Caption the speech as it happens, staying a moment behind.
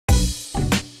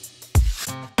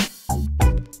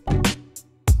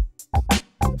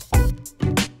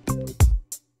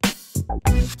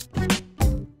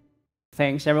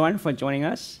Thanks everyone for joining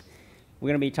us. We're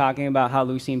going to be talking about how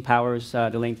Lucene powers the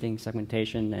LinkedIn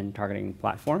segmentation and targeting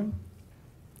platform.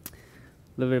 A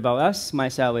little bit about us.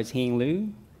 Myself is Hing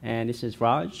Liu, and this is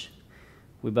Raj.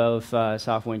 We're both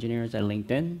software engineers at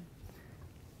LinkedIn.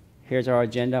 Here's our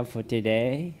agenda for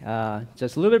today.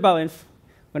 Just a little bit about, we're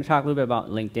going to talk a little bit about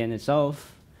LinkedIn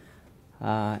itself,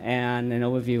 and an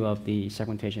overview of the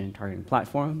segmentation and targeting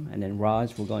platform. And then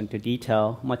Raj will go into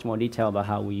detail, much more detail about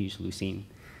how we use Lucene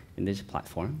in this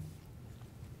platform.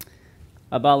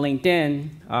 About LinkedIn,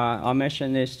 our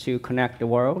mission is to connect the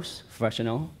world's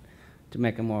professional to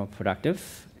make them more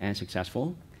productive and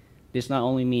successful. This not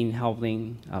only means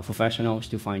helping professionals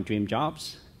to find dream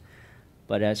jobs,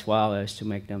 but as well as to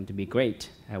make them to be great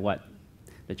at what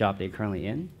the job they're currently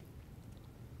in.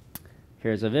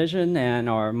 Here's a vision, and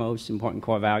our most important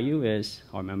core value is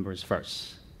our members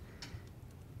first.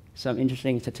 Some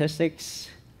interesting statistics.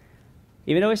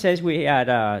 Even though it says we had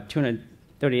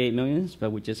 238 million,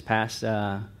 but we just passed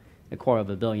a quarter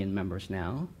of a billion members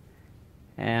now.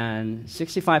 And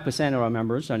 65% of our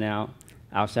members are now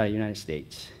outside the United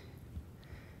States.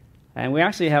 And we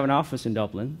actually have an office in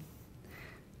Dublin.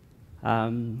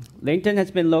 LinkedIn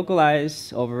has been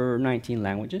localized over 19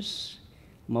 languages.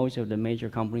 Most of the major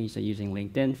companies are using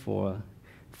LinkedIn for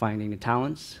finding the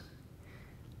talents.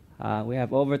 We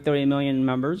have over 30 million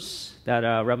members that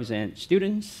represent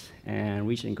students and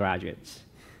recent graduates.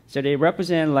 So they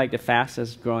represent like the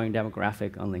fastest growing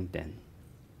demographic on LinkedIn.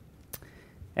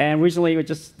 And recently,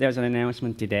 there's an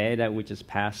announcement today that we just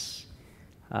passed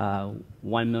 1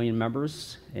 million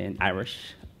members in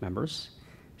Irish members.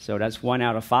 So that's 1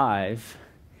 out of 5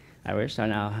 Irish that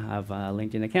now have a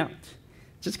LinkedIn account.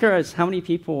 Just curious, how many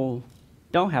people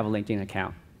don't have a LinkedIn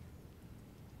account?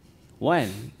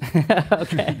 1.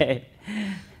 OK.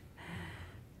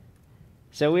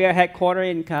 So we are headquartered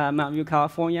in Mountain View,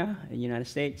 California, in the United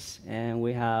States, and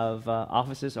we have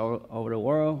offices all over the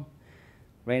world.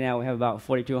 Right now, we have about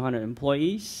 4,200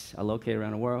 employees located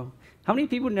around the world. How many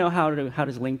people know how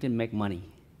does LinkedIn make money?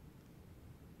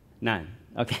 None.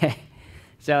 OK.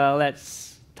 So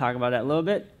let's talk about that a little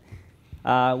bit.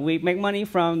 We make money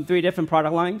from 3 different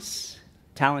product lines.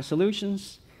 Talent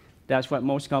solutions. That's what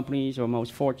most companies or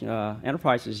most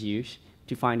enterprises use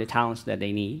to find the talents that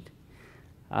they need.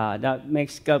 That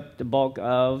makes up the bulk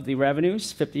of the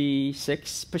revenues,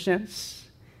 56%.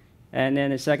 And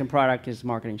then the second product is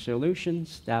marketing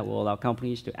solutions that will allow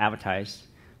companies to advertise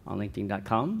on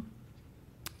LinkedIn.com.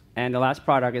 And the last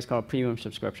product is called premium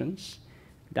subscriptions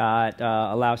that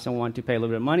allows someone to pay a little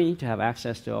bit of money to have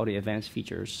access to all the advanced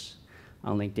features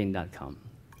on LinkedIn.com.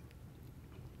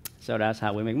 So that's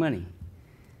how we make money.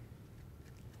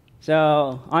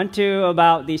 So on to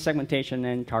about the segmentation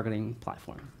and targeting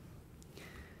platform.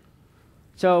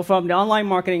 So from the online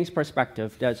marketing's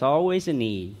perspective, there's always a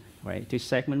need, right, to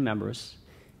segment members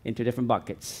into different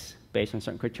buckets based on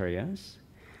certain criteria,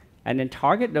 and then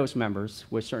target those members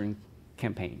with certain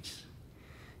campaigns.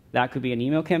 That could be an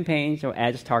email campaigns or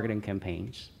ads targeting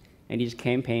campaigns. And these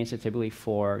campaigns are typically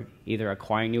for either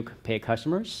acquiring new paid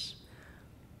customers,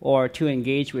 or to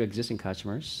engage with existing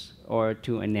customers, or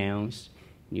to announce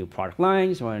new product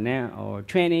lines, or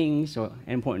trainings, or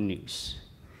important news.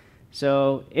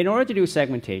 So in order to do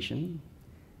segmentation,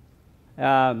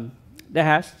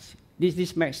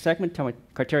 these segment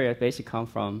criteria basically come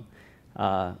from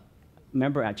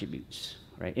member attributes,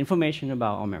 right? Information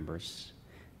about our members.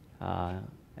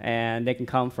 And they can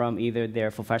come from either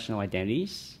their professional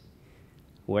identities,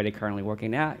 where they're currently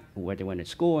working at, where they went to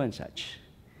school and such,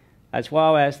 as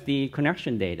well as the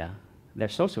connection data, their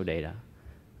social data,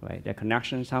 right? Their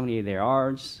connections, how many there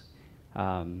are,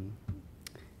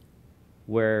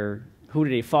 who do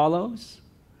they follow,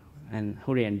 and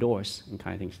who they endorse, and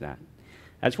kind of things like that.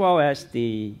 As well as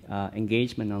the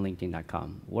engagement on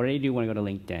LinkedIn.com. What do they do when they go to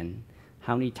LinkedIn?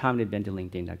 How many times they've been to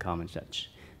LinkedIn.com and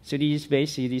such. So these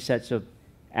sets of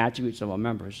attributes of our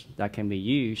members that can be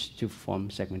used to form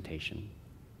segmentation.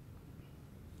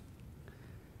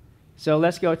 So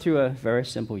let's go through a very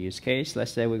simple use case.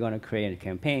 Let's say we're going to create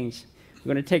campaigns.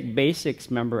 We're going to take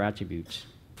basics member attributes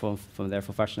from their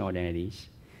professional identities.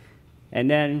 And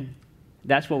then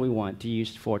that's what we want to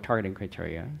use for targeting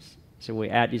criteria. So we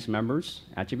add these members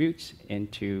attributes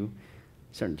into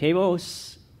certain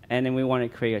tables, and then we want to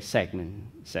create a segment.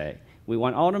 Say we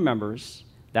want all the members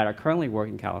that are currently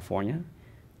working in California,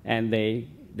 and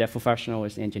their professional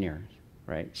is engineers,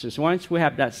 right? So once we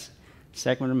have that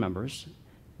segment of members,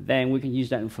 then we can use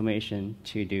that information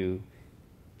to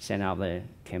send out the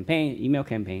email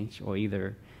campaigns, or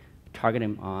either target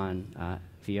them on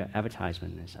via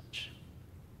advertisement and such.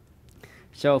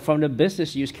 So from the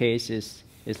business use case is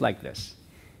like this.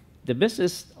 the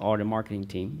business or the marketing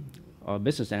team or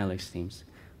business analytics teams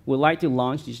would like to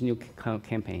launch these new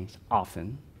campaigns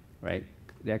often, right?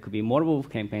 There could be multiple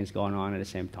campaigns going on at the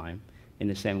same time, in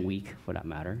the same week, for that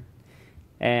matter.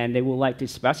 And they would like to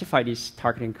specify these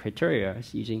targeting criteria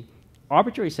using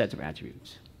arbitrary sets of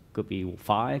attributes. Could be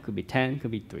 5, could be 10,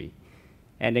 could be 3.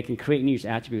 And they can create new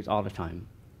attributes all the time.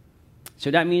 So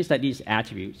that means that these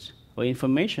attributes or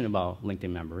information about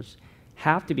LinkedIn members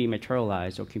have to be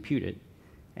materialized or computed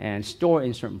and stored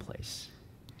in a certain place.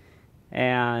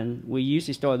 And we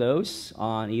usually store those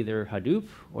on either Hadoop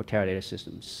or Teradata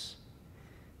systems.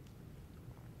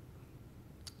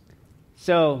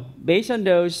 So based on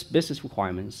those business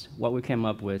requirements, what we came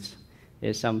up with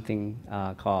is something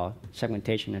called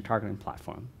Segmentation and Targeting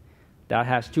Platform. That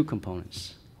has two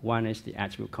components. One is the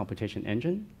attribute computation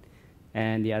engine,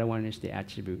 and the other one is the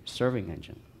attribute serving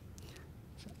engine.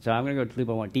 So I'm going to go into a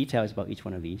little bit more details about each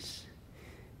one of these.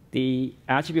 The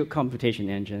attribute computation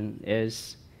engine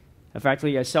is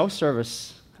effectively a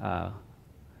self-service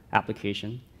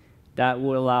application that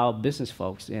will allow business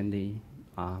folks in the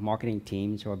marketing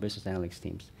teams or business analytics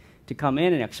teams to come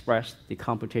in and express the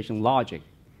computation logic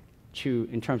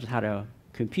in terms of how to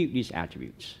compute these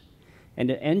attributes. And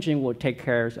the engine will take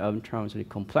care of in terms of the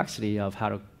complexity of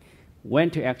when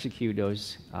to execute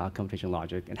those computation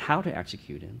logic and how to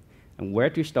execute them and where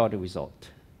to store the result.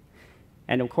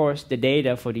 And of course, the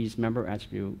data for these member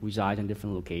attributes reside in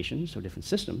different locations or different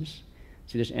systems,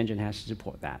 so this engine has to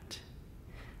support that.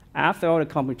 After all the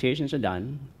computations are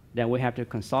done, then we have to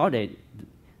consolidate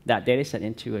that data set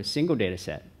into a single data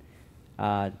set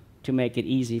to make it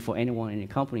easy for anyone in the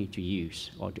company to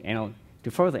use or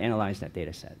to further analyze that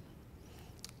data set.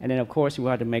 And then, of course, we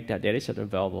have to make that data set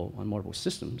available on multiple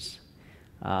systems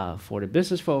for the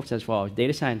business folks as well as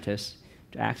data scientists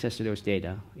to access to those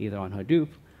data, either on Hadoop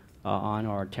or on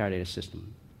our Teradata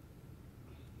system.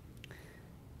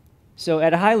 So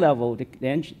at a high level,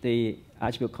 the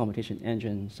attribute computation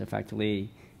engines effectively,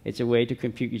 it's a way to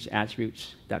compute these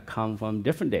attributes that come from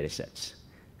different data sets.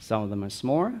 Some of them are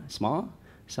small,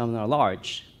 some of them are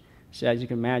large. So as you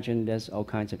can imagine, there's all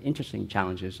kinds of interesting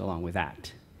challenges along with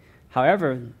that.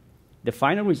 However, the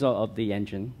final result of the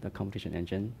engine, the computation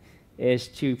engine, is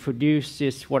to produce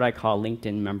this, what I call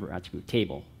LinkedIn member attribute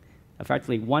table.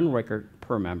 Effectively, one record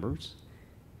per members.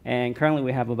 And currently,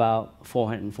 we have about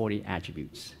 440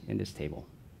 attributes in this table.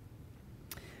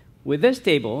 With this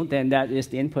table, then that is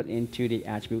the input into the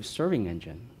attribute serving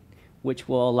engine, which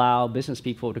will allow business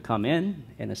people to come in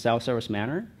a self-service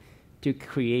manner to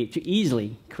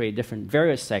easily create different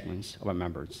various segments of our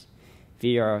members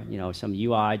via some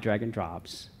UI drag and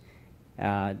drops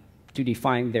to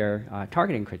define their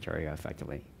targeting criteria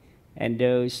effectively. And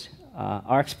those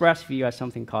are expressed via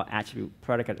something called attribute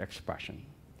predicate expression.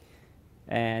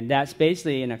 And that's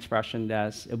basically an expression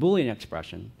that's a Boolean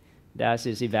expression that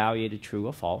is evaluated true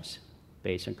or false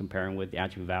based on comparing with the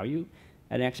attribute value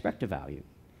and the expected value.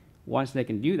 Once they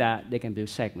can do that, they can do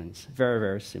segments very,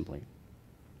 very simply.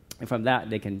 And from that,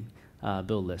 they can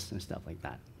build lists and stuff like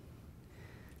that.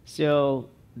 So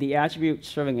the attribute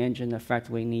serving engine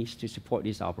effectively needs to support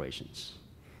these operations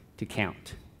to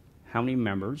count how many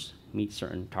members meet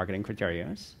certain targeting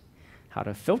criteria, how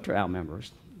to filter out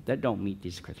members that don't meet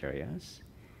these criteria,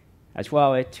 as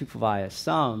well as to provide a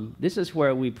sum. This is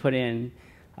where we put in,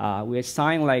 we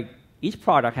assign each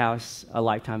product has a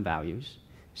lifetime values,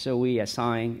 so we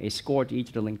assign a score to each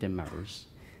of the LinkedIn members.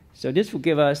 So this will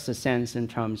give us a sense in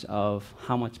terms of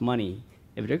how much money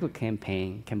a particular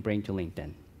campaign can bring to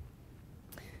LinkedIn.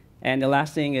 And the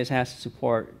last thing is it has to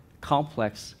support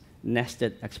complex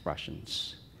nested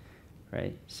expressions,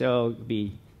 right? So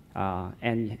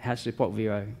and it has to support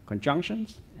via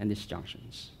conjunctions and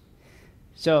disjunctions.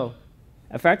 So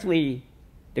effectively,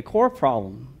 the core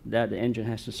problem that the engine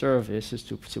has to serve is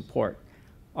to support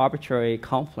arbitrary,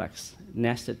 complex,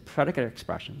 nested predicate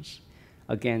expressions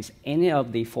against any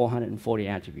of the 440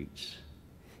 attributes.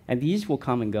 And these will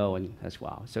come and go as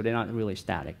well, so they're not really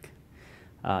static.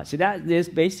 So that is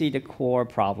basically the core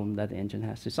problem that the engine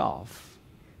has to solve.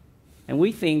 And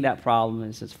we think that problem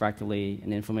is effectively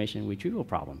an information retrieval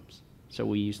problem. So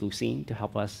we use Lucene to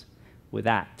help us with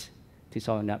that, to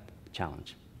solve that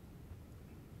challenge.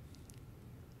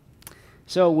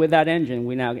 So with that engine,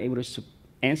 we're now able to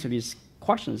answer these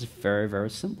questions very, very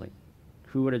simply.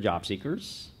 Who are the job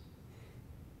seekers?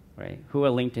 Right? Who are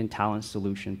LinkedIn talent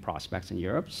solution prospects in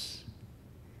Europe?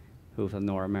 Who are the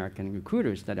North American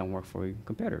recruiters that don't work for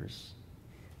competitors?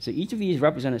 So each of these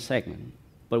represent a segment,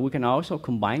 but we can also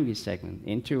combine these segments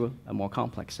into a more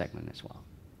complex segment as well.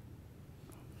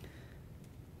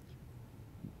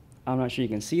 I'm not sure you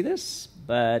can see this,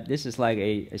 but this is like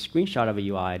a screenshot of a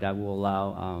UI that will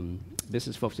allow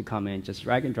business folks to come in, just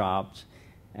drag and drop,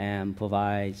 and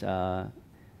provide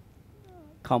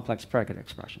complex predicate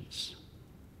expressions.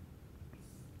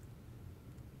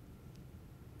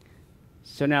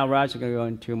 So now Raj is going to go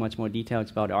into much more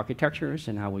details about architectures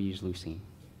and how we use Lucene.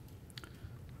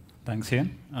 Thanks,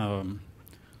 Ian.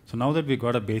 So now that we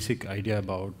got a basic idea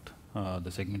about the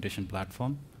segmentation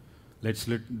platform, let's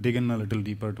dig in a little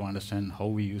deeper to understand how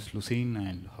we use Lucene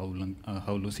and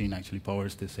how Lucene actually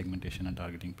powers this segmentation and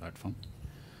targeting platform.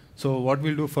 So what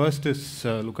we'll do first is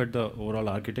look at the overall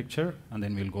architecture, and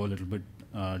then we'll go a little bit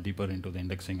deeper into the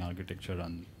indexing architecture,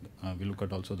 and we'll look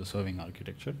at also the serving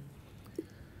architecture.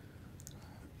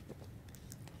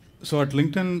 So at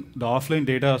LinkedIn, the offline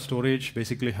data storage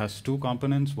basically has two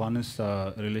components. One is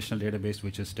a relational database,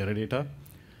 which is Teradata.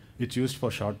 It's used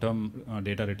for short-term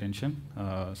data retention.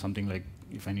 Something like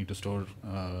if I need to store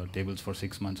tables for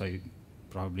 6 months, I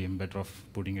probably am better off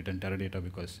putting it in Teradata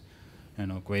because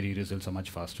query results are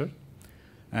much faster.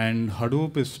 And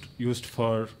Hadoop is used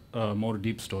for more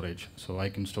deep storage. So I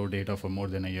can store data for more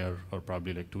than a year or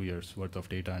probably like 2 years worth of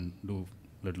data and do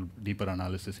little deeper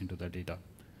analysis into that data.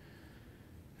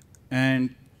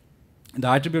 And the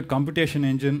attribute computation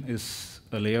engine is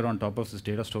a layer on top of this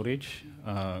data storage.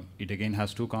 It again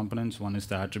has two components. One is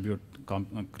the attribute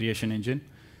creation engine.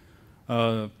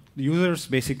 Users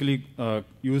basically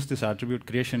use this attribute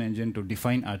creation engine to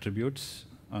define attributes.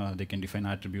 They can define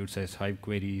attributes as Hive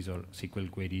queries or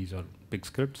SQL queries or pig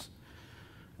scripts.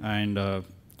 And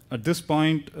at this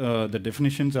point, the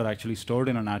definitions are actually stored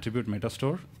in an attribute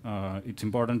metastore. It's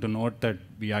important to note that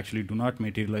we actually do not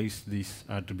materialize these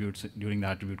attributes during the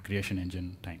attribute creation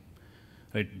engine time.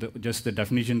 Right? Just the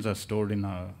definitions are stored in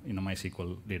a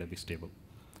MySQL database table.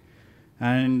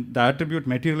 And the attribute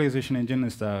materialization engine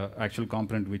is the actual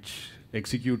component which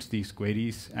executes these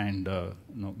queries and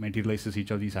materializes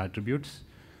each of these attributes.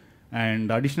 And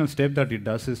the additional step that it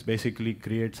does is basically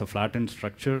creates a flattened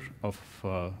structure of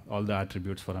all the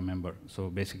attributes for a member. So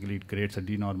basically, it creates a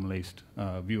denormalized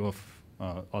view of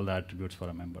all the attributes for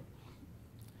a member.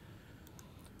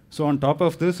 So on top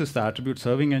of this is the attribute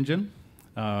serving engine.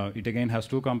 It again has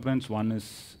two components. One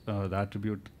is the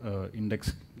attribute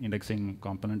indexing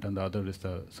component, and the other is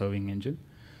the serving engine.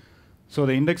 So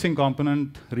the indexing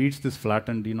component reads this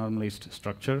flattened denormalized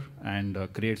structure and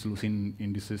creates Lucene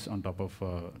indices on top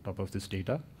of this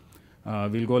data.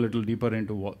 We'll go a little deeper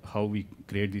into how we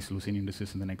create these Lucene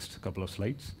indices in the next couple of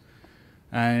slides.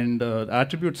 And the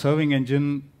attribute serving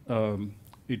engine,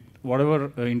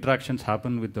 whatever interactions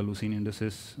happen with the Lucene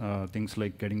indices, things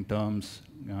like getting terms,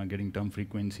 getting term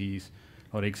frequencies,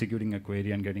 or executing a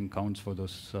query and getting counts for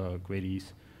those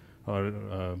queries, or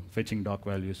fetching doc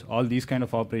values. All these kind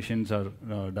of operations are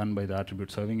done by the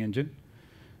attribute serving engine.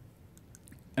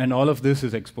 And all of this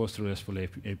is exposed through RESTful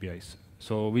APIs.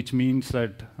 So which means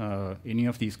that any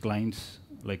of these clients,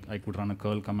 like I could run a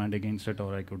curl command against it,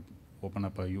 or I could open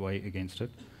up a UI against it.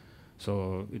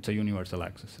 So it's a universal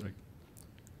access, right?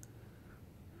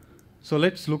 So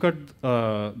let's look at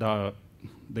the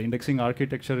indexing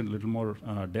architecture in a little more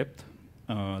depth.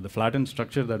 The flattened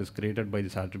structure that is created by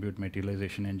this attribute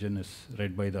materialization engine is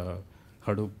read by the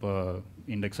Hadoop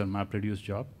indexer MapReduce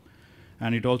job.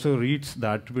 And it also reads the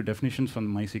attribute definitions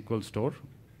from the MySQL store.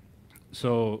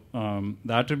 So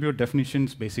the attribute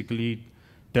definitions basically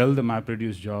tell the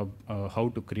MapReduce job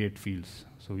how to create fields.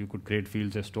 So you could create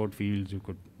fields as stored fields. You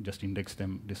could just index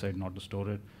them, decide not to store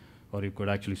it. Or you could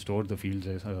actually store the fields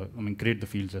as, create the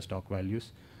fields as doc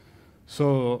values.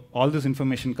 So all this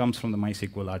information comes from the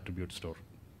MySQL attribute store.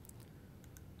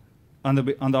 On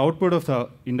the output of the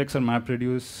indexer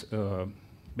MapReduce,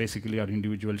 basically are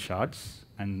individual shards,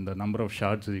 and the number of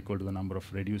shards is equal to the number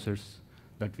of reducers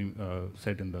that we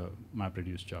set in the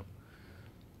MapReduce job.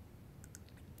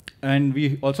 And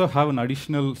we also have an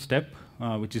additional step,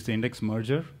 which is the index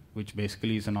merger, which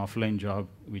basically is an offline job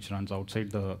which runs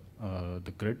outside the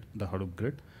grid, the Hadoop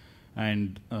grid,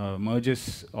 and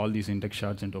merges all these index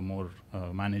shards into a more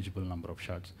manageable number of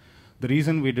shards. The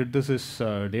reason we did this is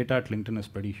data at LinkedIn is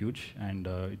pretty huge, and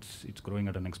it's growing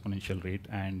at an exponential rate.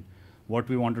 And what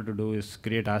we wanted to do is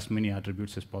create as many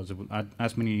attributes as possible,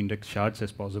 as many index shards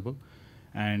as possible,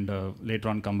 and later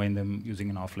on combine them using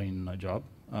an offline job.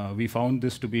 We found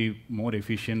this to be more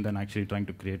efficient than actually trying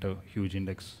to create a huge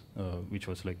index, which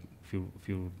was like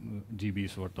few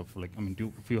GBs worth of,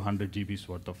 few hundred GBs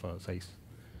worth of size.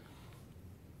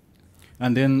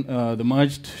 And then the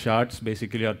merged shards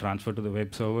basically are transferred to the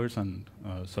web servers and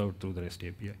served through the REST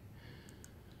API.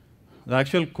 The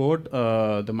actual code,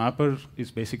 the mapper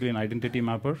is basically an identity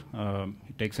mapper.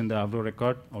 It takes in the Avro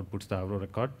record, outputs the Avro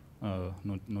record,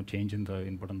 no change in the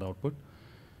input and the output.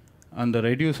 And the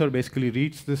reducer basically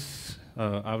reads this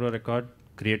Avro record,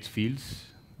 creates fields.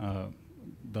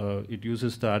 It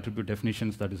uses the attribute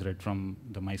definitions that is read from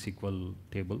the MySQL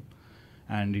table.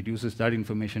 And it uses that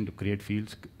information to create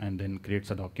fields and then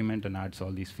creates a document and adds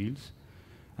all these fields.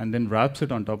 And then wraps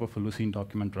it on top of a Lucene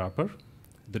document wrapper.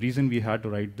 The reason we had to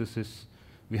write this is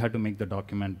we had to make the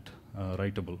document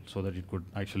writable so that it could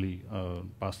actually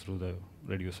pass through the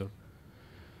reducer.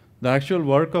 The actual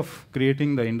work of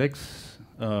creating the index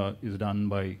is done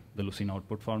by the Lucene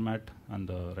output format and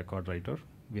the record writer.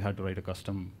 We had to write a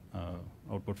custom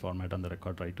output format and the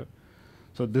record writer.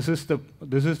 So this is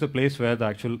the place where the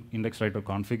actual index writer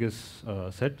config is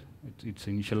set. It's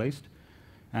initialized,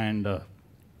 and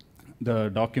the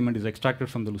document is extracted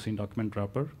from the Lucene document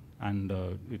wrapper, and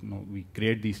we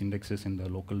create these indexes in the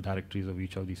local directories of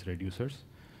each of these reducers.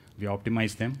 We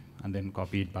optimize them and then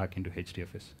copy it back into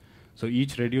HDFS. So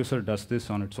each reducer does this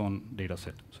on its own data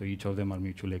set. So each of them are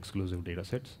mutually exclusive data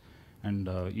sets, and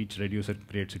each reducer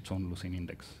creates its own Lucene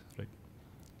index. Right.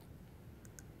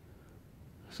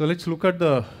 So let's look at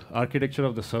the architecture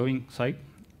of the serving side.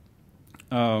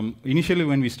 Initially,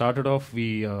 when we started off,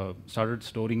 we started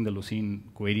storing the Lucene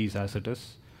queries as it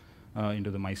is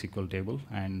into the MySQL table,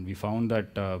 and we found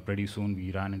that pretty soon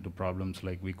we ran into problems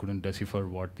like we couldn't decipher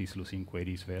what these Lucene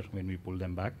queries were when we pulled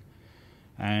them back.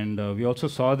 And we also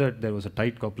saw that there was a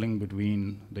tight coupling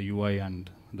between the UI and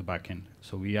the backend.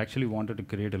 So we actually wanted to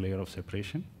create a layer of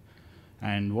separation.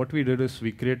 And what we did is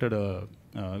we created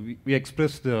we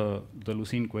expressed the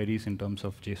Lucene queries in terms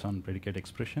of JSON predicate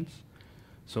expressions.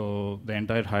 So the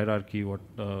entire hierarchy, what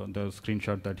the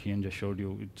screenshot that Ian just showed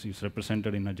you, it's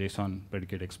represented in a JSON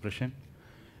predicate expression.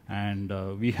 And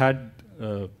we had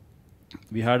a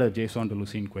JSON to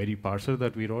Lucene query parser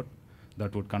that we wrote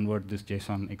that would convert this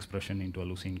JSON expression into a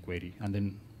Lucene query, and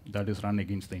then that is run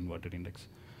against the inverted index.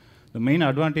 The main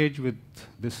advantage with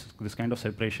this kind of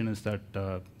separation is that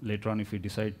later on, if we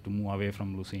decide to move away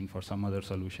from Lucene for some other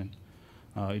solution,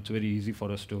 it's very easy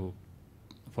for us to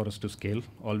scale.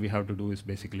 All we have to do is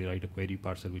basically write a query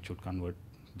parser which would convert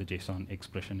the JSON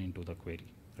expression into the query,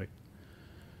 right?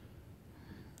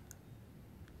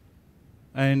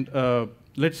 And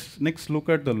let's next look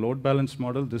at the load balance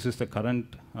model. This is the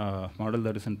current model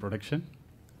that is in production.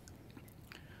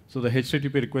 So the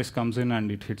HTTP request comes in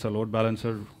and it hits a load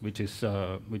balancer, which is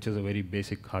a very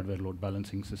basic hardware load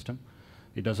balancing system.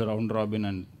 It does a round robin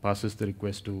and passes the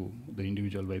request to the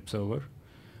individual web server.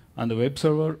 And the web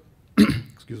server,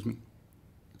 excuse me,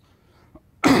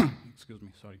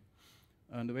 sorry.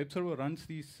 And the web server runs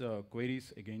these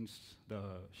queries against the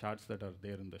shards that are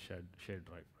there in the shared drive.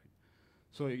 Right?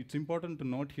 So it's important to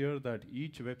note here that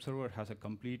each web server has a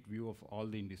complete view of all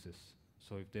the indices.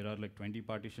 So if there are like 20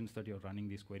 partitions that you're running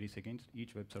these queries against,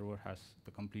 each web server has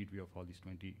the complete view of all these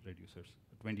 20 reducers,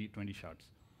 20 shards.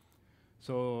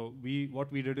 So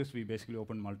what we did is we basically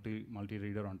opened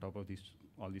multi-reader on top of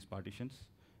all these partitions,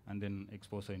 and then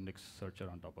expose an index searcher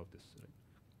on top of this. Right?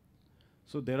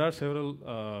 So there are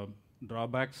several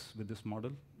drawbacks with this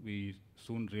model. We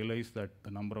soon realized that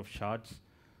the number of shards,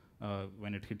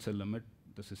 when it hits a limit,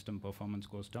 the system performance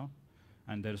goes down.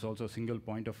 And there's also a single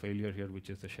point of failure here, which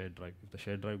is the shared drive. If the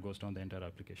shared drive goes down, the entire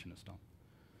application is down.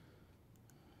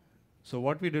 So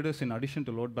what we did is, in addition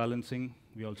to load balancing,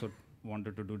 we also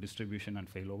wanted to do distribution and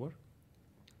failover.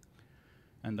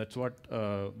 And that's what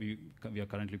we are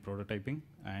currently prototyping.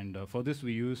 And for this,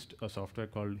 we used a software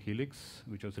called Helix,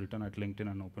 which was written at LinkedIn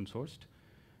and open sourced.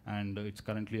 And it's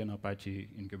currently an Apache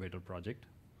incubator project.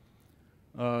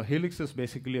 Helix is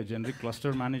basically a generic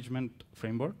cluster management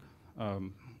framework.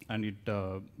 And it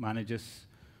manages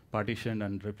partitioned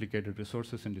and replicated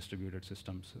resources in distributed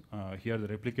systems. Here, the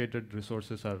replicated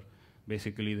resources are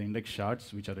basically the index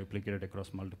shards, which are replicated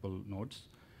across multiple nodes.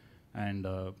 And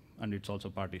it's also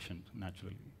partitioned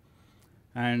naturally.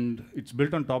 And it's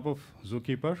built on top of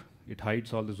Zookeeper. It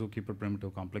hides all the Zookeeper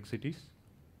primitive complexities.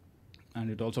 And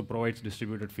it also provides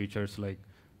distributed features like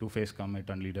two-phase commit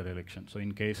and leader election. So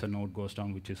in case a node goes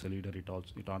down, which is a leader, it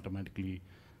automatically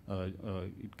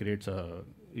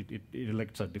it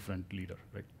elects a different leader,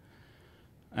 right?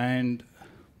 And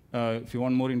if you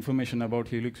want more information about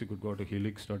Helix, you could go to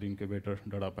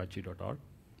helix.incubator.apache.org.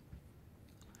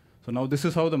 So now this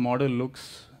is how the model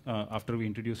looks after we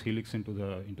introduce Helix into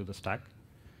the stack.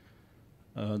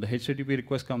 The HTTP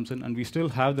request comes in, and we still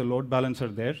have the load balancer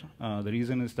there. The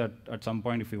reason is that at some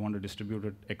point, if we want to distribute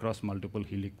it across multiple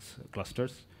Helix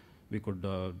clusters, we could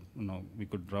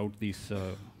route these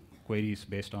queries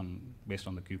based on the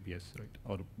QPS, right?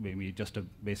 Or maybe just a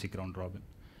basic round robin.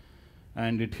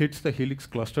 and it hits the Helix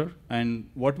cluster. And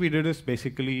what we did is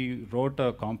basically wrote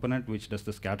a component which does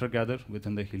the scatter gather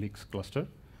within the Helix cluster.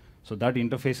 So that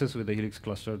interfaces with the Helix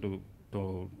cluster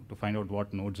to find out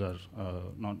what nodes are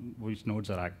which nodes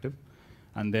are active,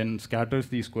 and then scatters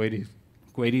these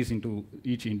queries into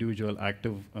each individual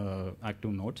active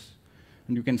nodes.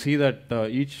 And you can see that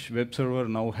each web server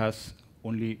now has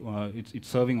only it's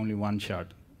serving only one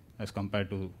shard as compared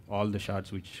to all the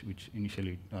shards which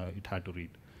initially it had to read.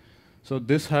 So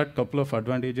this had a couple of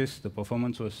advantages. The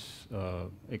performance was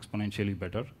exponentially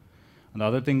better. And the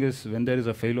other thing is, when there is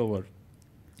a failover,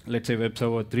 let's say web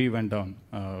server 3 went down,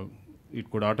 it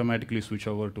could automatically switch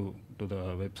over to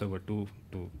the web server 2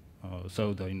 to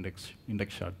serve the index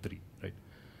shard 3, right?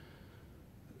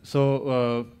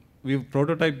 So we've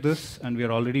prototyped this, and we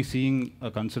are already seeing a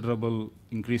considerable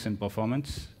increase in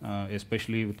performance,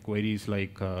 especially with queries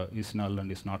like is null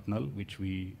and is not null, which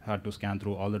we had to scan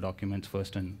through all the documents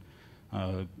first and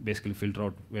basically filter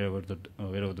out wherever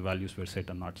the values were set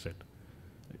and not set.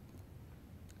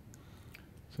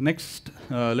 So next,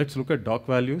 let's look at doc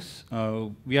values.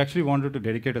 We actually wanted to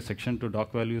dedicate a section to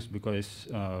doc values because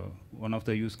one of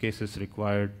the use cases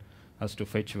required us to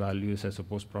fetch values as a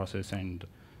post-process, and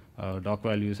doc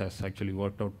values has actually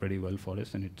worked out pretty well for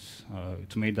us, and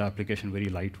it's made the application very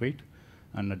lightweight,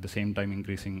 and at the same time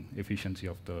increasing efficiency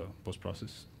of the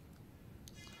post-process.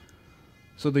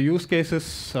 So the use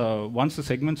cases, once the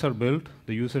segments are built,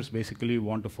 the users basically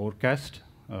want to forecast.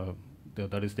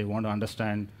 That is, they want to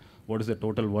understand what is the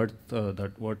total worth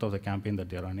of the campaign that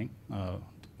they're running,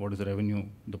 what is the revenue,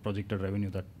 the projected revenue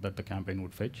that the campaign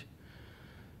would fetch.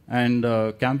 And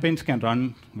campaigns can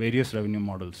run various revenue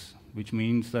models, which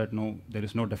means that there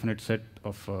is no definite set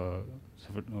of,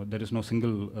 there is no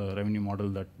single revenue model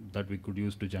that we could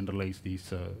use to generalize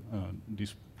these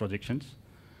projections.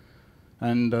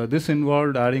 And this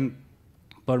involved adding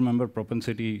per member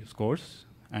propensity scores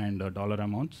and dollar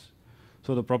amounts.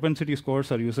 So the propensity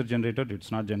scores are user generated.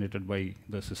 It's not generated by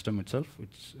the system itself.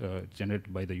 It's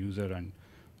generated by the user, and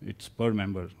it's per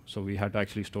member. So we had to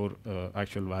actually store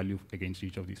actual value against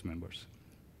each of these members.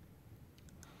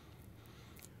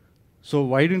 So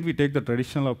why didn't we take the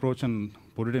traditional approach and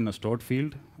put it in a stored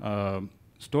field?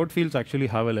 Stored fields actually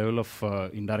have a level of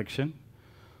indirection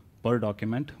per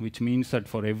document, which means that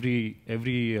for every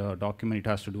document, it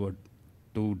has to do a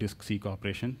 2-disk seek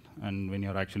operation. And when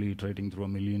you're actually iterating through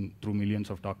millions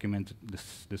of documents,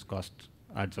 this cost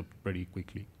adds up pretty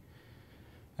quickly.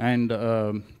 And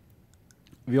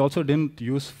we also didn't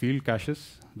use field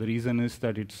caches. The reason is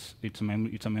that it's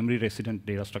a memory resident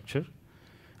data structure.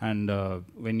 And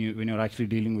when you're actually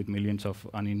dealing with millions of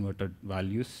uninverted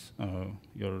values,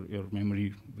 your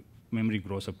memory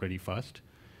grows up pretty fast.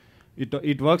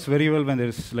 It works very well when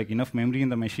there's like enough memory in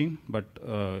the machine, but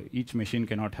each machine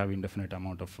cannot have indefinite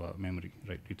amount of memory,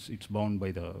 right? It's bound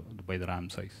by the RAM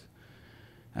size.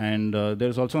 And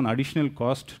there's also an additional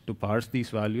cost to parse these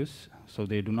values, so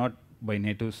they do not by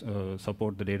native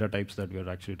support the data types that we're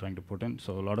actually trying to put in.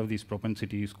 So a lot of these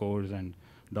propensity scores and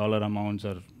dollar amounts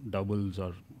are doubles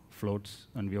or floats,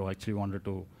 and we actually wanted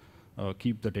to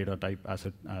keep the data type as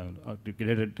it,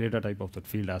 data type of the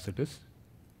field as it is.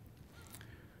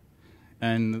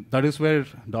 And that is where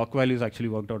doc values actually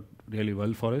worked out really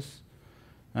well for us.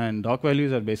 And doc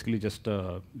values are basically just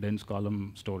dense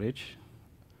column storage.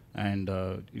 And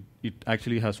it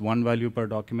actually has one value per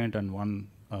document and one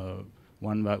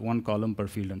column per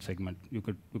field and segment. You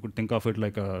could think of it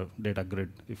like a data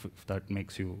grid, if that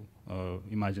makes you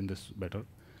imagine this better.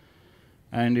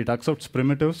 And it accepts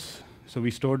primitives. So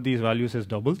we stored these values as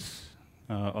doubles.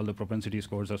 All the propensity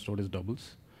scores are stored as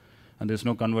doubles. And there's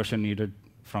no conversion needed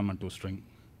from and to string.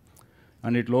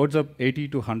 And it loads up 80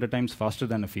 to 100 times faster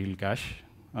than a field cache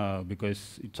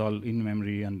because it's all in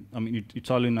memory, and I mean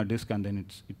it's all in a disk, and then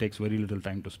it takes very little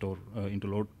time to store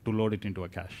to load it into a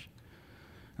cache.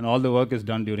 And all the work is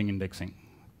done during indexing.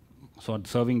 So at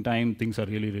serving time, things are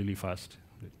really, really fast.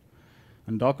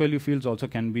 And doc value fields also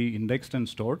can be indexed and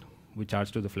stored, which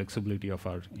adds to the flexibility of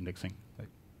our indexing. Right?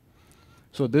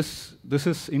 So this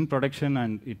is in production,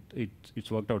 and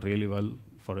it's worked out really well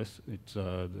for us.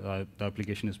 The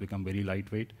application has become very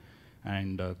lightweight,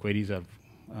 and queries are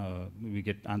we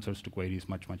get answers to queries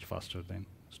much faster than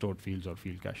stored fields or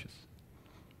field caches.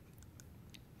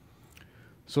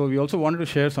 So we also wanted to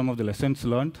share some of the lessons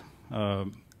learned.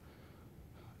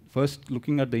 First,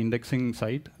 looking at the indexing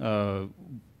side,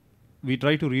 we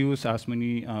try to reuse as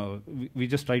many. We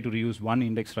just try to reuse one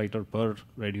index writer per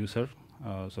reducer.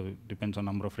 So it depends on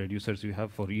number of reducers you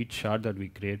have. For each shard that we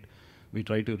create, we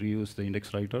try to reuse the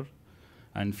index writer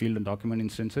and field and document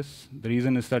instances. The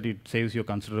reason is that it saves you a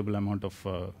considerable amount of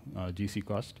GC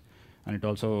cost, and it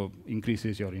also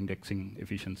increases your indexing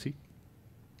efficiency.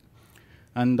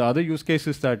 And the other use case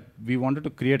is that we wanted to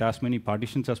create as many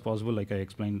partitions as possible, like I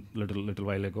explained little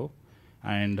while ago.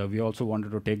 And we also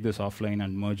wanted to take this offline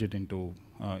and merge it into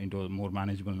a more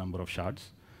manageable number of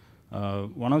shards.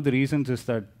 One of the reasons is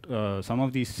that some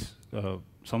of the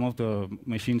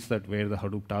machines where the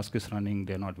Hadoop task is running,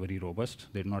 they're not very robust.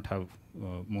 They do not have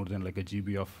more than like a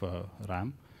GB of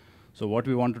RAM. So what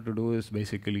we wanted to do is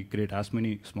basically create as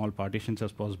many small partitions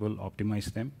as possible,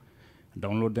 optimize them,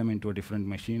 download them into a different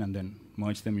machine, and then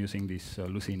merge them using these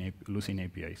Lucene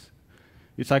APIs.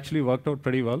 It's actually worked out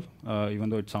pretty well, even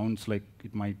though it sounds like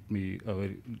it might be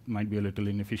a little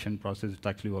inefficient process. It's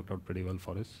actually worked out pretty well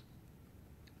for us.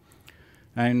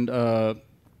 And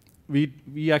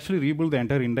we actually rebuilt the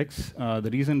entire index. The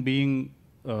reason being,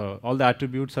 all the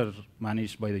attributes are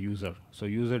managed by the user. So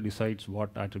user decides what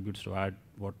attributes to add,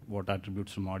 what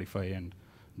attributes to modify and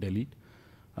delete.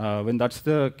 When that's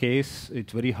the case,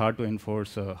 it's very hard to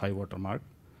enforce a high watermark,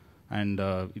 and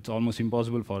it's almost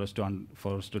impossible for us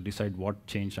to decide what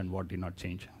changed and what did not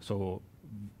change. So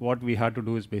what we had to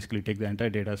do is basically take the entire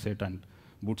data set and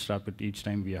bootstrap it each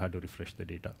time we had to refresh the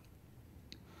data.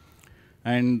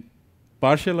 And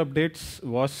partial updates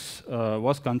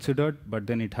was considered, but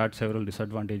then it had several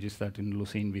disadvantages that in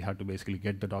Lucene we had to basically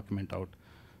get the document out,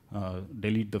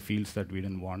 delete the fields that we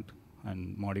didn't want,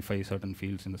 and modify certain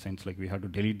fields in the sense like we had to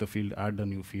delete the field, add a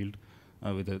new field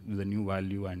with a new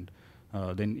value, and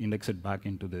then index it back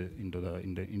into the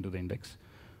index.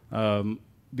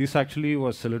 This actually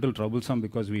was a little troublesome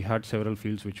because we had several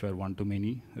fields which were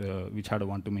one-to-many, which had a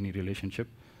one-to-many relationship.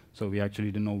 So we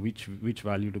actually didn't know which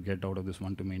value to get out of this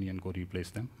one-to-many and go replace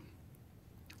them.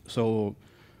 So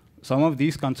some of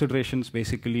these considerations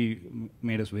basically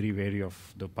made us very wary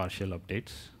of the partial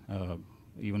updates.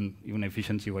 Even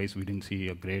efficiency-wise, we didn't see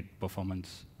a great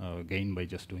performance gain by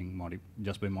just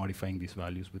by modifying these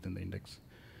values within the index.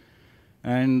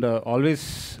 And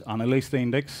always analyze the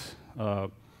index.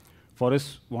 For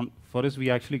us, we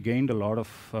actually gained a lot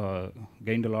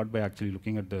by actually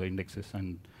looking at the indexes,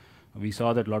 and we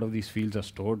saw that a lot of these fields are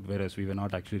stored, whereas we were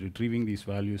not actually retrieving these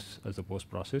values as a post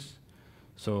process.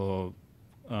 So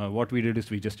what we did is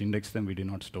we just indexed them, we did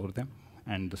not store them.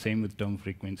 And the same with term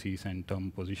frequencies and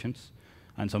term positions.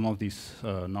 And some of these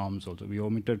norms also. We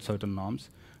omitted certain norms.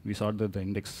 We saw that the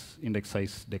index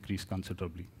size decreased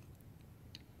considerably.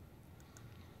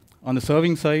 On the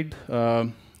serving side,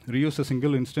 reuse a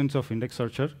single instance of index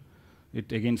searcher. It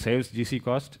again saves GC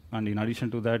cost, and in addition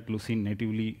to that, Lucene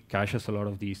natively caches a lot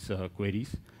of these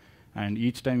queries. And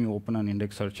each time you open an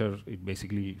index searcher, it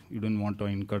basically, you don't want to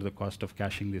incur the cost of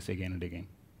caching this again and again.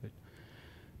 Right?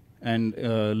 And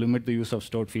limit the use of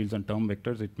stored fields and term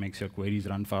vectors. It makes your queries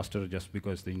run faster just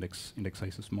because the index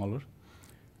size is smaller.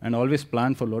 And always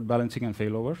plan for load balancing and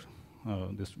failover.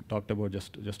 This we talked about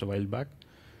just a while back.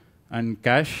 And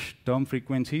cache term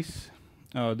frequencies.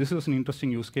 This is an interesting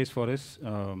use case for us.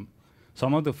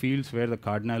 Some of the fields where the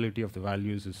cardinality of the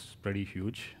values is pretty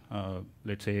huge.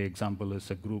 Let's say example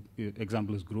is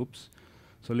groups.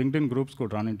 So LinkedIn groups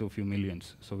could run into a few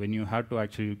millions. So when you had to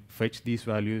actually fetch these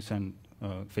values and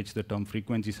fetch the term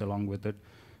frequencies along with it,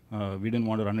 we didn't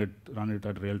want to run it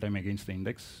at real time against the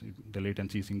index. The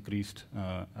latency is increased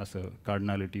as the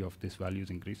cardinality of these values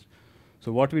increased.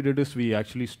 So what we did is we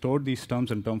actually stored these terms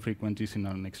and term frequencies in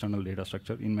an external data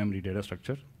structure, in-memory data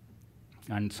structure,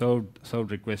 and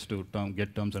served requests to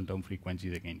get terms and term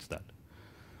frequencies against that.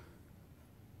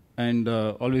 And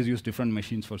always use different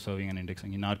machines for serving and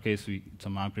indexing. In our case, it's a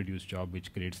MapReduce job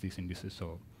which creates these indices,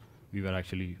 so we were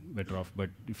actually better off.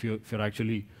 But if you're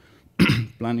actually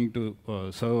planning to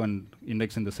serve and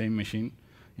index in the same machine,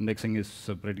 indexing is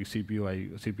pretty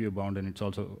CPU bound, and it's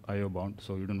also IO bound.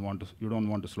 So you don't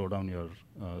want to slow down your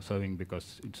serving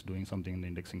because it's doing something in the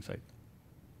indexing side.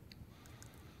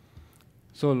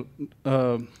 So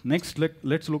next,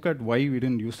 let's look at why we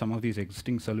didn't use some of these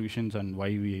existing solutions and why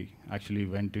we actually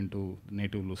went into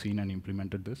native Lucene and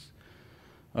implemented this.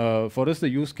 For us, the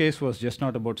use case was just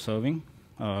not about serving.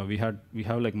 We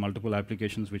have like multiple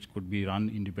applications which could be run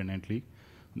independently.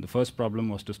 The first problem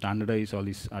was to standardize all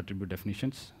these attribute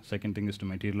definitions. Second thing is to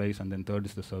materialize, and then third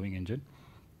is the serving engine.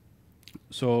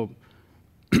 So,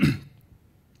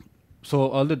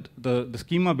 all the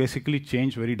schema basically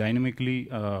changed very dynamically.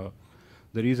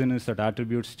 The reason is that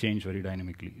attributes change very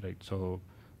dynamically, right? So,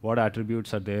 what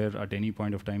attributes are there at any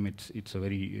point of time? It's a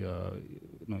very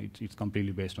it's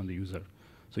completely based on the user.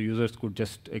 So users could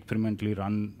just experimentally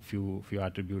run few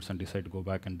attributes and decide to go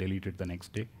back and delete it the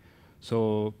next day.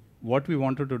 So what we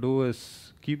wanted to do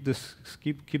is keep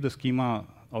the schema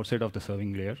outside of the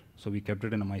serving layer. So we kept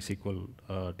it in a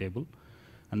MySQL table,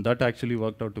 And that actually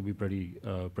worked out to be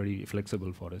pretty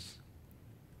flexible for us.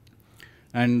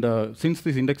 And since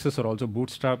these indexes are also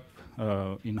bootstrapped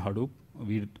in Hadoop,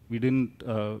 we didn't,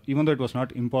 even though it was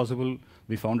not impossible,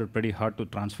 we found it pretty hard to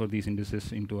transfer these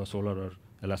indices into a Solr or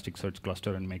Elasticsearch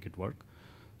cluster and make it work.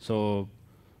 So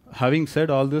having said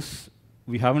all this,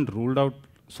 we haven't ruled out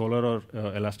Solr or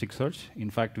Elasticsearch. In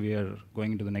fact, we are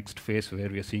going into the next phase where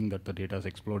we are seeing that the data is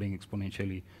exploding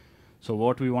exponentially. So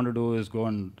what we want to do is go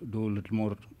and do a little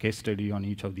more case study on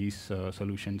each of these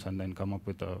solutions and then come up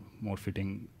with a more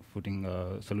fitting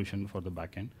solution for the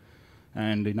backend.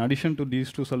 And in addition to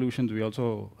these two solutions, we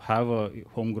also have a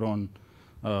homegrown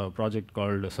project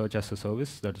called Search as a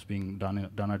Service that is being done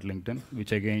at LinkedIn,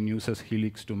 which again uses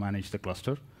Helix to manage the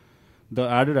cluster. The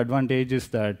added advantage is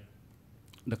that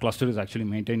the cluster is actually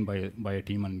maintained by a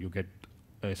team, and you get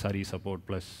SRE support.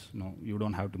 Plus, you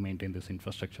don't have to maintain this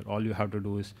infrastructure. All you have to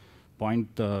do is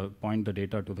point the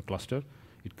data to the cluster.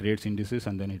 It creates indices,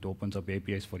 and then it opens up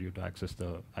APIs for you to access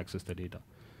the data.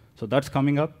 So that's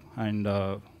coming up, and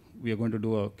we are going to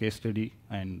do a case study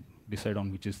and decide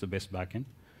on which is the best backend,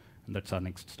 and that's our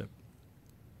next step.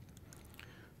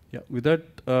 Yeah, with that,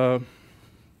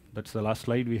 that's the last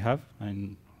slide we have,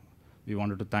 and we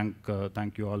wanted to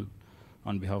thank you all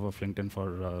on behalf of LinkedIn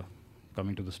for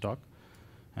coming to this talk,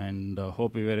 and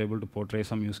hope we were able to portray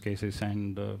some use cases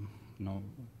and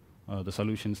the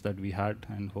solutions that we had,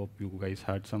 and hope you guys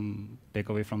had some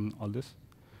takeaway from all this.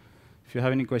 If you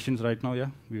have any questions right now,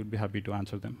 we would be happy to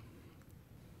answer them.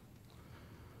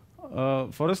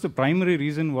 For us, the primary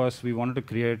reason was we wanted to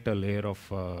create a layer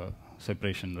of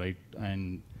separation, right?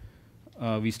 And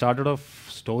we started off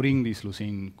storing these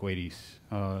Lucene queries.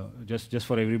 Just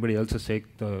for everybody else's sake,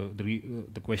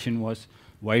 the question was,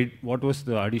 what was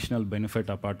the additional benefit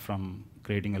apart from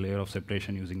creating a layer of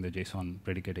separation using the JSON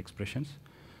predicate expressions?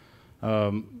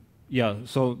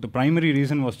 So the primary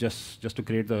reason was just to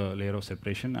create the layer of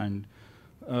separation. And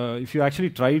if you actually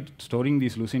tried storing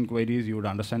these Lucene queries, you would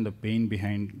understand the pain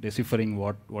behind deciphering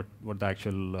what the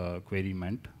actual query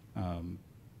meant.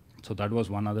 So that was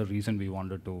one other reason we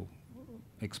wanted to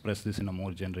express this in a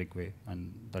more generic way.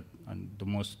 And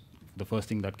the first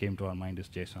thing that came to our mind is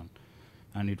JSON.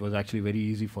 And it was actually very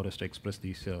easy for us to express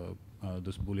these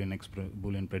this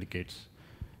Boolean predicates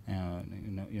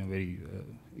in a very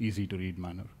easy to read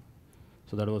manner.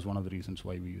 So that was one of the reasons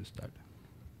why we used that.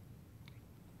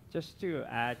 Just to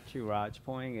add to Raj's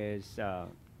point is,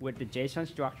 with the JSON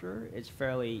structure, it's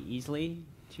fairly easily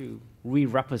to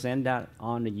re-represent that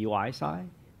on the UI side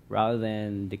rather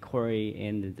than the query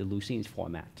in the Lucene's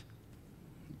format.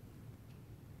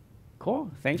 Cool.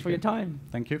 Thanks for your time.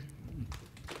 Thank you.